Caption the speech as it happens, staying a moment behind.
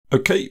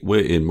Okay,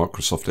 we're in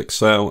Microsoft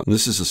Excel, and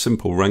this is a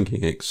simple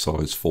ranking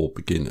exercise for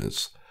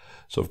beginners.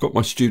 So I've got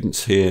my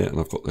students here and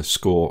I've got their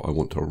score. I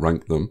want to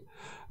rank them.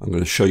 I'm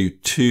going to show you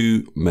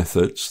two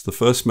methods. The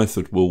first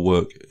method will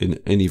work in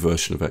any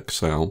version of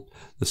Excel.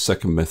 The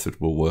second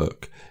method will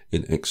work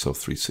in Excel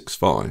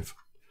 365.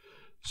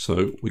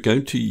 So we're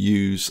going to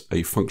use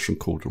a function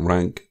called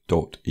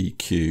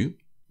RANK.EQ.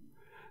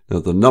 Now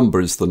the number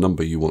is the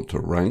number you want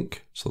to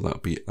rank, so that'll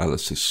be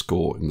Alice's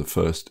score in the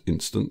first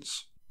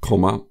instance,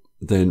 comma.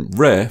 Then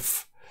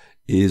ref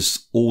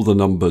is all the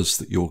numbers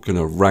that you're going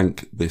to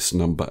rank this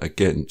number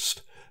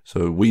against.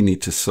 So we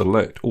need to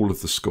select all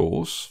of the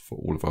scores for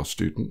all of our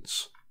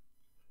students.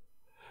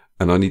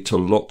 And I need to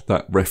lock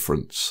that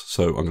reference.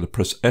 So I'm going to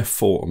press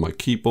F4 on my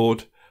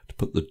keyboard to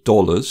put the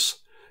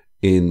dollars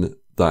in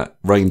that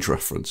range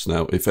reference.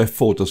 Now, if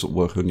F4 doesn't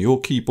work on your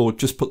keyboard,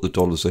 just put the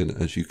dollars in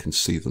as you can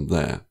see them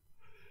there.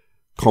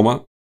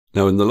 Comma.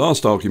 Now in the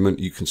last argument,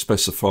 you can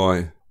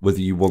specify whether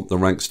you want the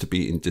ranks to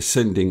be in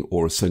descending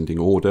or ascending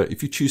order.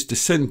 If you choose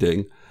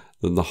descending,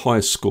 then the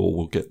highest score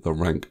will get the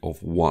rank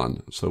of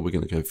 1. So we're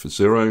going to go for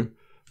 0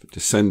 for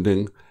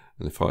descending.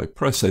 And if I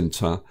press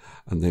enter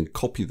and then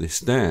copy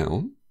this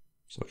down,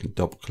 so I can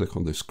double click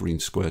on this green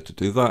square to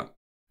do that,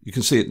 you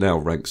can see it now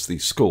ranks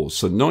these scores.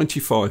 So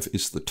 95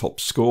 is the top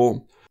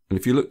score. And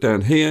if you look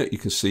down here, you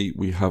can see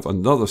we have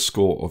another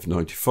score of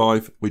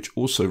 95, which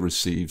also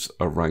receives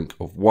a rank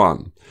of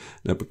 1.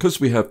 Now, because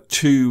we have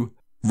two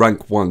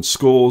rank 1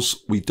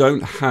 scores, we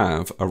don't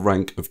have a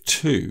rank of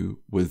 2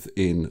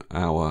 within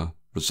our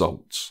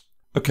results.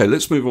 Okay,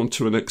 let's move on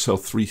to an Excel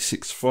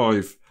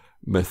 365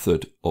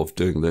 method of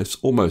doing this,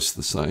 almost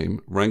the same,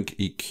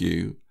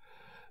 RANK.EQ.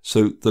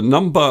 So the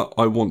number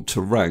I want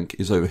to rank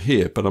is over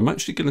here, but I'm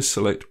actually going to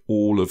select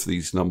all of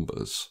these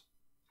numbers,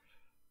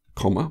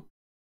 comma.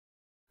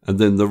 And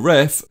then the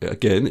ref,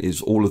 again,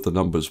 is all of the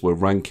numbers we're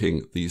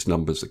ranking these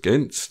numbers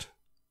against,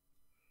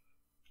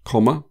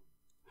 comma.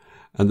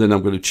 And then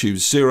I'm going to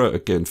choose 0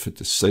 again for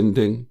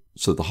descending.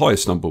 So the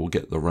highest number will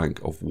get the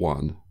rank of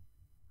 1.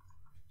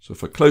 So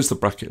if I close the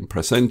bracket and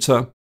press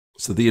enter.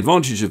 So the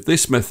advantage of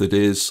this method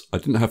is I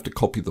didn't have to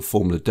copy the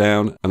formula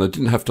down and I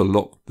didn't have to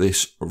lock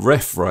this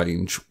ref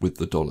range with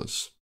the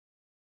dollars.